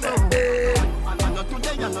not tomorrow. Not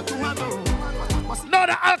today and not tomorrow. No,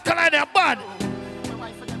 the alkaline are bad.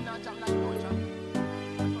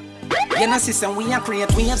 You know, system we are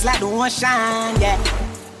create waves like the ocean, yeah.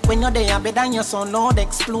 When you're there, better than your son, loud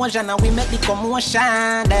explosion, and we make the commotion,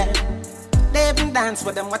 yeah. They even dance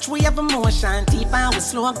with them, watch we have emotion, deeper with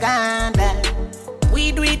slogan, yeah.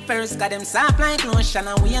 We do it first, got them soft like lotion,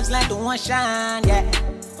 and waves like the ocean, yeah.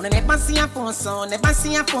 When I never see a phone sound,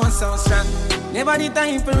 strong. Never the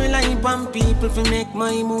time for rely on people to make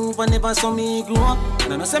my move, and never saw me grow up.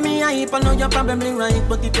 And I know say me hype, I know you're probably right,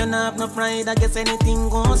 but if you don't have no pride, I guess anything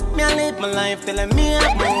goes. Me I live my life telling me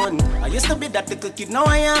I'm born. I used to be that little kid, now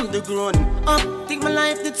I am the grown up. Think my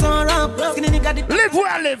life did so rough. Live where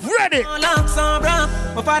I live, ready. All up so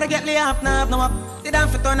rough. My father get laid off now, no up. The it down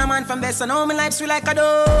for turn a man from best. I know my life's sweet like a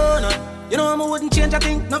donut. You know I wouldn't change a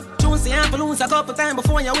thing. No tunes the amp lose a couple times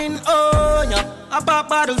before you win. Oh yeah. I pop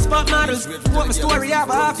bottles, pop models. What my story up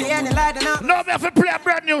half the end light enough. No, me have to play a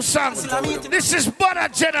brand new song. This is Butter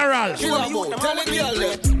General. Tell it, girl.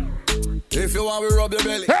 If you want to rub your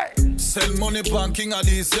belly, send money pan King of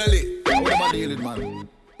these selly. What am I dealing, man?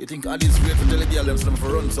 You think all this great for tell the girl them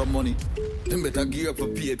for run some money? Them better gear up for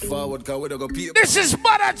pay it forward, cause we don't go pay it. This is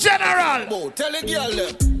Butter General. Tell the girl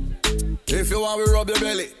them. If you want to rub your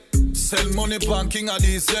belly, send money pan King of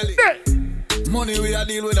these selly. Money we a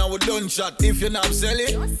deal with and we done shot. If you not sell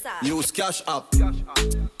it, use cash up.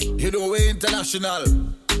 You know we international.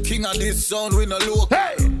 King of this sound we no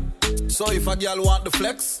local. So if a girl want the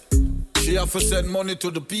flex, she have to send money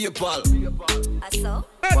to the PayPal.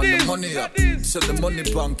 Put the money up. Send the money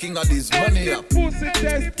pan King of this money up.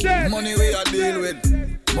 Money we a deal with.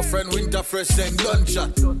 My friend Winter Fresh send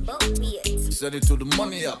gunshot. Send it to the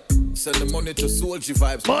money up. Send the money to Soldier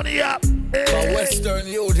Vibes. Money up. For Western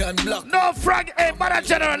Union Block. No frag, hey, Butter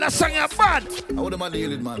General, that song you bad. How would man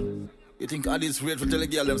deal it, man? You think all this rate for tell the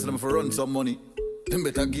girl them for run some money? Them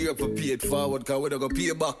better gear up for pay it forward, cause we don't go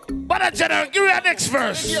pay back. Butter General, give me your next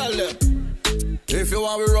verse. Girl them. If you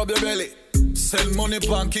want to rub your belly, send money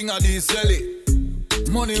pan King of these selly.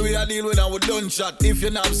 Money we a deal with and we done shot. If you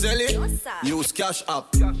not sell it, use cash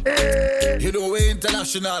up. You know we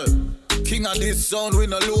international. King of this sound we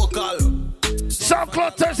no local.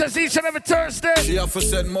 Soundcloud Thursdays each and every Thursday. She have to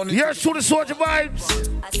send money. You're through the Soldier Vibes.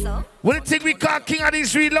 What do you think we call King of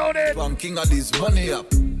these reloaded? Pan King of this money up.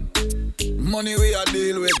 Money we a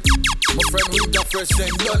deal with. My friend Winter Fresh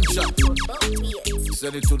send gunshot.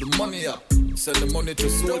 Send it to the money up. Send the money to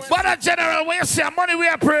Soldier. Butter General, when you say money we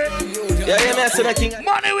a pray. Yeah, me say the king.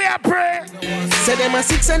 Money we a pray. Say them a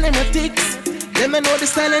six and them a ticks. Them a know the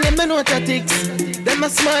style and them a know tactics. Them a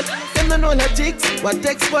smart, them a know logics. What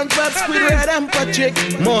takes SpongeBob, Squidward and Patrick.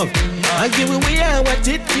 Move. I give we are what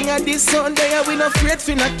it. King of this Sunday, we no afraid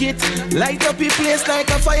for knock it. Light up your place like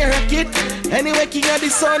a fire rocket. Anyway, King of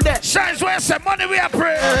this Sunday. Shines where say money we a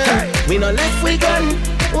pray. We no left we gun.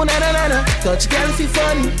 Oh na na na na. Touch girl for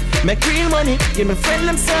fun. Make real money. Give me friend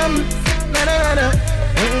them some. Na na na na.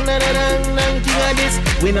 Na na na na. King of this.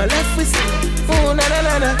 We no left we. Oh na na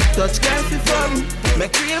na na. Touch girl for fun.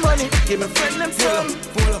 Make real money. Give me friend them some.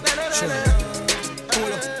 Pull up.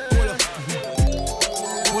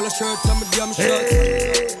 Pull a shirt on my damn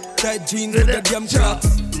shorts. Tight jeans with the damn crocs.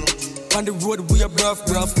 On the road we a rough.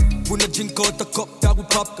 We no drink out a cup that we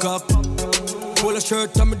pop cup. Pull a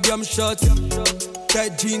shirt on my damn shorts.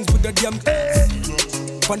 Tight jeans with the damn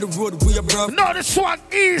on the road we a rough. No, this one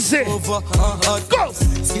easy. Over go.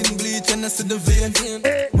 Skin bleach and I see the vein.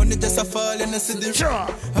 Money just a fall and I see the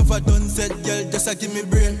Have I done said girl just a give me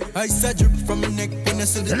brain. I said drip from my neck when I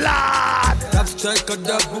see the Lord. Top strike a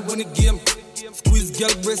dog who win the game. Squeeze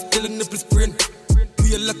girl breast till the nipple sprain.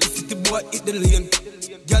 We a lucky city boy hit the lane.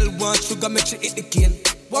 Girl want sugar make she hit the cane.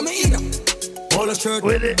 Want me in them? All a shirt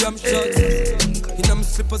with it. Damn shots. In them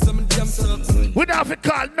slippers and damn socks. We don't have to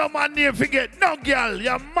call no man name forget. No girl,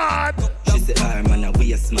 you're mad. She say her man a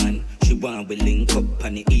waste man. She want we link up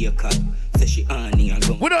on the ear cut. Say she honey and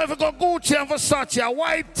go. We don't even go Gucci and Versace, a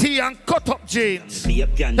white tee and cut up jeans. Be a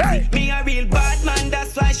piano. Hey. Me a real bad man,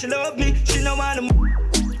 that's why she love me. She no want to.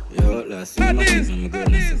 Yo, last week my kids and my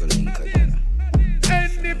girl and say link up.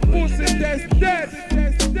 Any pussy that's dead.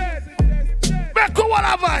 Make a wall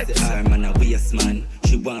of vibes. Her man a waste man.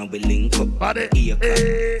 She want we link up on the ear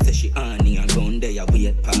cut. Say she honey and go there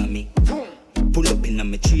wait for me. Pull up in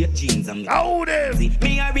my straight jeans and me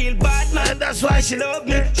a real bad man, and that's why she love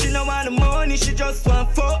me. She no want the money, she just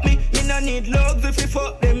want fuck me. Me no need love if you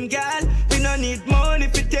fuck them gal. We no need money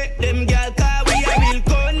if you take them gal. Cause we a real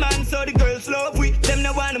gun man, so the girls love we. Them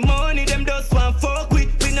no want the money, them just want fuck we.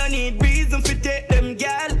 We no need reason if you take them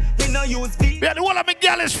gal. We no use beat. Yeah, the one of my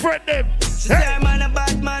gal is friend them. She say I'm a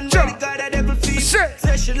bad man, but the God a devil feel.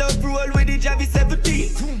 Say she love roll with the Javi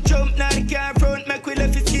 17. Jump now the car front, make we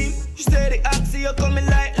left his scheme. She say the oxy you coming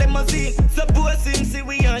like limousine. Suppose him see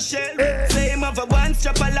we on shell. Say him have a one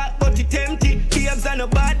strap a lot, but he empty. Babes and a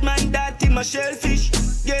bad man, that him a shellfish.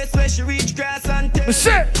 Guess where she reach grass and tell. A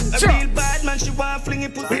real bad man, she want fling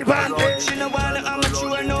it pussy pan. She no want an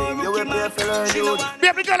amateur, no rookie man. She no want.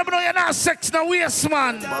 Baby girl, but you're not sex, no waste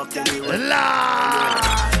man.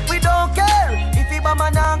 We don't care if you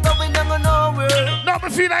man and go, we don't go nowhere. No,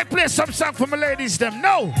 but feel like play some song for my ladies, them.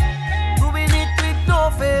 No. Doing it with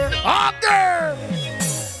no fear. Oh, girl.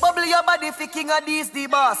 Bubble your body for King of these, the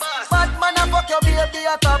boss. Bad man and fuck your baby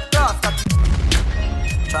a top class.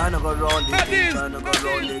 Tryna go round the thing, tryna go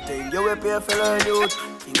round the thing. You will pay for learn youth.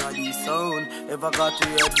 King of the sound. Ever got to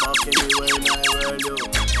head back anywhere in the world, yo.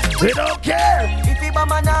 We don't care. If he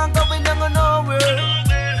man and go, we don't go nowhere.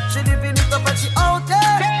 She living it up and she out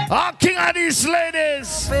there. Our king of these ladies.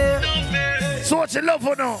 So what you love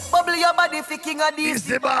for now? Bubble your body for king of these. It's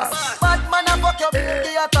the boss. Bad man and fuck your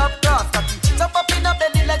body a top class. Jump up in a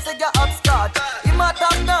belly like say you're upstart. You might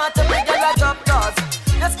have not to make a drop class.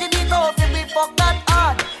 Your skinny toe if we fuck that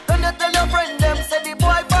hard. Don't you tell your friend them say the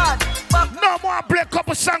boy bad. No more play a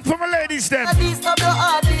couple songs for my ladies then. These of your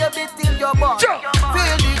heart be a bit till you're born. Feel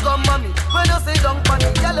the come mommy. When you say don't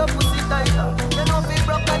panic, yellow pussy tighter. You know be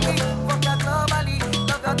broke like me. Fuck that normally.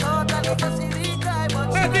 Love that totally. Just see the time.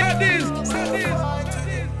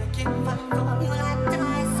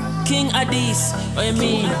 King Adis, what you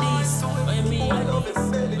mean?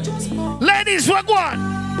 Ladies, what one?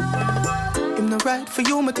 I'm not right for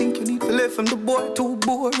you, I think you need to live from the boy too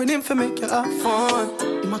boring him for make you have fun.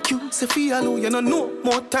 I'm a cute, say feel you know no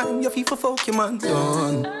more time, you feel for fuck your man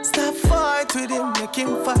done. Stop fight with him, make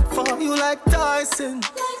him fight for you like Tyson.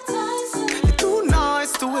 You're too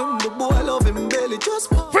nice to him, the boy love him belly just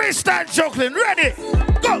freestyle juggling, ready,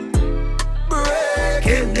 go!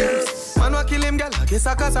 Breaking news. Man wa kill him, girl, I guess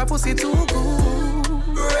I cause her pussy too good.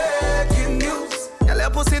 Breaking news. Girl, your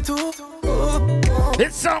pussy too good.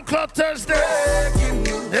 It's Soundcloud Thursday.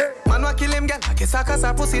 Yeah. Man wa kill him, girl, I guess I cause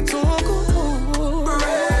her pussy too good.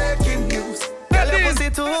 Breaking news. Girl, your pussy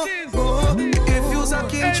too good. If you's a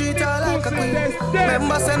king, treat her like a queen.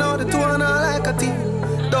 Remember, say no, the two are not like a team.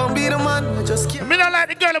 Don't be the man, just keep. Me not like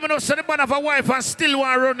the girl, but no, so the man have a wife and still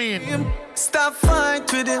want to run in. Stop fight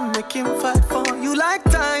with him, make him fight for you like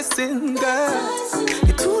Tyson, girl.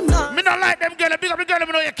 You too nice. Me not like them girl, big up the girl,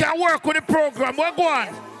 but no, you can't work with the program. What go on?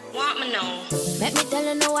 Want me know? Let me tell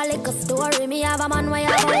you now a little story. Me have a man where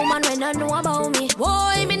have a woman when I know about me.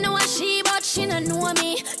 Boy, me know a she, but she don't know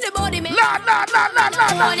me. The body me. No.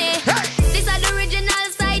 This is the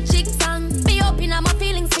original side chick song. Me open up my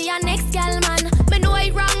feelings for your next girl, man. Me know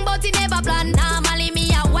it wrong, but it never plan. Normally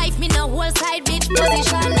me a wife, me no whole side bitch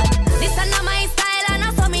position. This is not my style and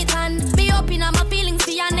I saw me tan. Me open up my feelings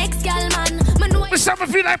for your next girl, man. Me know it. Some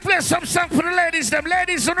feel like play some song for the ladies. Them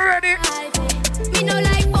ladies, are ready? Me no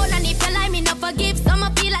like bone and if you like me no forgive. Some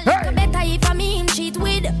feel a little better if I mean cheat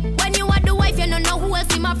with. When you are the wife, you don't know who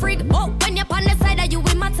else in my freak. Oh, when you're on the side of you,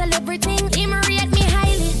 we matter everything. Him rate me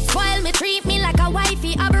highly, spoil me, treat me like a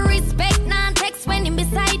wifey. I be respect, non-text when him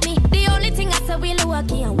beside me. The only thing I say we low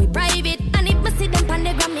key and we private. And if me see them on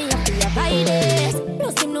the gram, me have to avoid it. No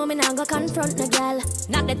seem no me nah go confront no girl.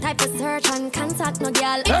 Not the type to search and contact no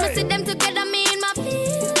girl. If me see them together, me in my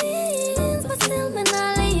feelings, but still me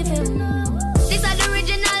nah leave him. These are the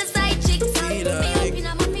original side chicks. Me open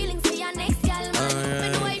up my feelings for your next girl, man. Me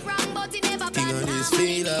know it wrong, but it never bad.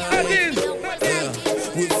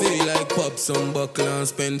 We feel like pop some buckle and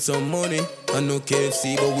spend some money. I know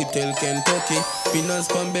KFC, but we tell Kentucky. Peanuts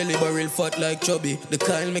pan belly, barrel fat like chubby. The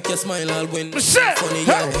kind make you smile all when funny,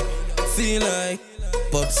 yo. Feel like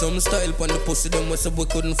pop some style pan the pussy, them was we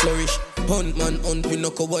couldn't flourish. Hunt man, hunt we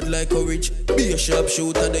no coward like courage. Be a sharp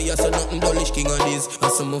shooter, they are so nothing bullish. King of this,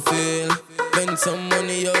 and some feel. Spend some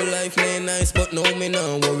money, your life may nice, but no me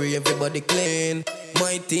now worry, everybody clean.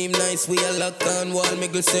 My team nice, we a lock on wall,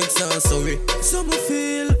 make good sex and sorry. Some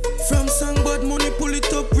feel from song bad money, pull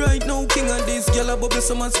it up right now. King of this, girl a bubble,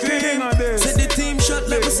 some a scream. Say the team shot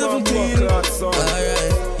level 17.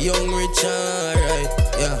 Alright, young rich, alright,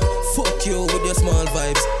 yeah. Fuck you with your small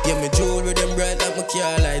vibes. Yeah, me jewelry them bright like my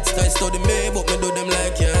car lights. I study me, but me do them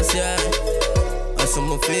like yes, yeah. And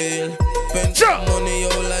some feel. Spend some money,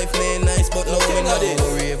 your life may nice, but no me not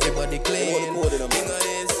worry, everybody clean. King of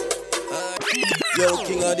this, yo,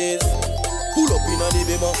 king of this. Pull up in a the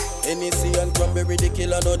bima, NEC and cranberry, the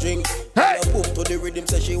killer no drink. Hey! Boom to the rhythm,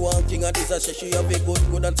 say she want king of this, I say she have a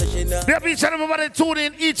good and say she not. They have each and everybody tune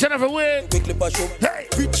in each and every week. Quickly pass up. Hey!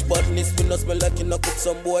 Rich badness, we no smell like in a cook.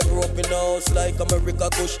 Some boy grew up in a house like America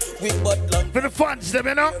Kush. With bad lamp. For the funds, them,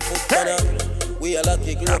 you know? Hey! We all a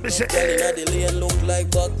kick up, girl inna the lane look like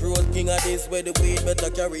back road. King of this where the weed better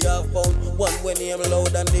carry half pound. One when him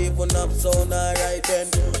loud and they even have sound, alright then.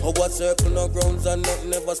 How a circle no grounds and nothing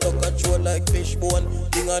never stuck a throat like fishbone.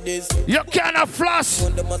 King of this. You can't floss,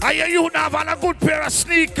 and you have a good pair of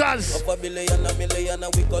sneakers. Up a million a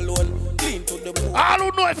week alone. Clean to the moon. I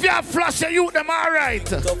don't know if you have floss, you them alright.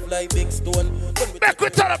 Tough like big stone. Make we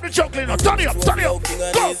turn up the juggling now. Turn it up, turn it up.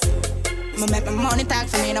 Go. Me make my money talk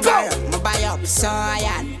for me no borrow. Me buy up so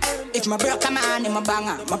I if my broke a man in my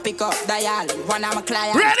banger, me pick up dial. One of my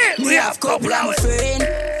clients. Ready? We have couple of my friend.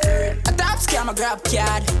 A top scam, a grab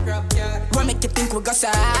card. What make you think we go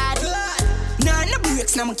sad? Nah, no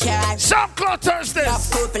breaks, no car. Soundcloud Thursday. Top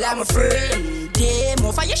couple, I'm a friend. Damn,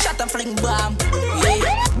 off your shot and fling bomb.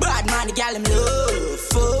 Yeah, bad man, the gal, him love.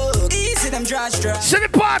 Fuck, easy, them draws. See the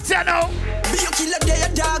party now. Be a killer, they a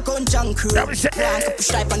dog on junk crew. Rank up a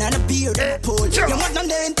stripe and a beard and a pole. Your mother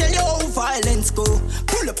then tell you how violence go.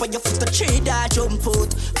 Pull up on your foot, a tree that jump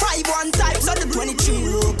out. 5-1 times on the 23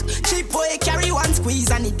 look. Cheap boy carry one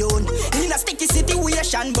squeeze and he don't. In a sticky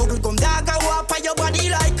situation, bubble gum dog go up on your body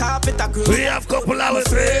like carpet a groove. We have couple hours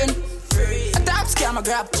friend. A top scam a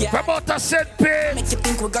grab cat. Promote a set pay. Make you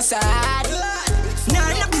think we got sad. Nah,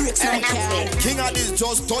 no breaks, no care. King of this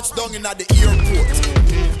just touched down in at the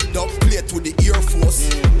airport. Dub plate with the Air Force.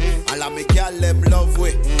 All of me girl them love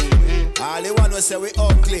we. All they want to say we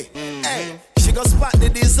ugly. Hey, she go spot the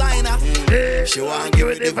designer. She want give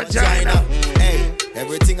it the vagina. Hey,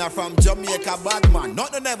 everything are from Jamaica, bad man.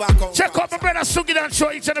 Nothing never come. Check out my brother Sugi and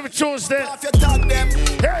show each and every Tuesday. If you tag them,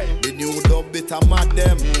 hey, the new dub bit a mad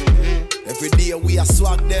them. Every day we a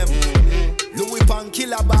swag them. Louis Pan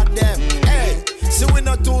killer back them. Hey, see we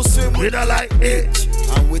not too swim, we not like it.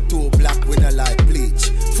 And we too black, we not like bleach.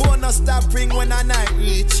 Phone no stop ring when a night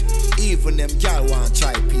reach. Even them girl want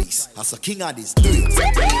try peace. As a king of this street.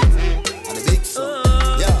 And the big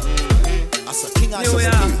son, yeah. As a king of this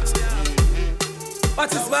street.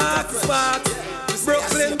 What is back?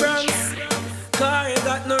 Brooklyn Bronx. Car ain't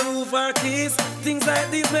got no roof or keys. Things like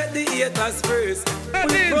these make the haters first.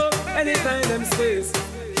 We broke anytime them stays.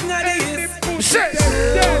 King of this. Do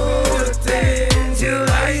things you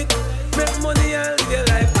like. Make money and live your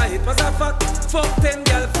life right. What's a fact? Fuck 10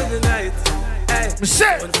 girl for the night. Hey,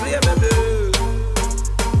 don't play me blue.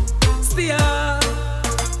 Stay up.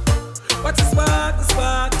 What is spark?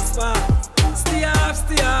 Stay up.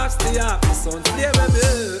 Don't play me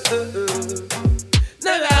blue.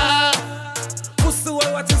 No love. Pussy,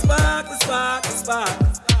 what is spark?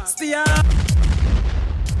 Stay up.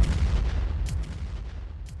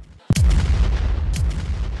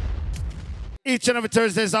 Each and every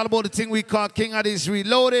Thursday is all about the thing we call King Addies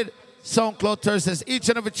Reloaded. Soundcloud Thursdays. Each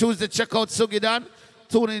and every Tuesday, check out Sugidan.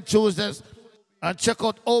 Tune in Tuesdays. And check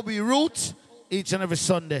out Obi Roots each and every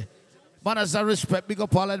Sunday. Manners and respect. Big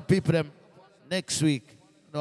up all the people them next week.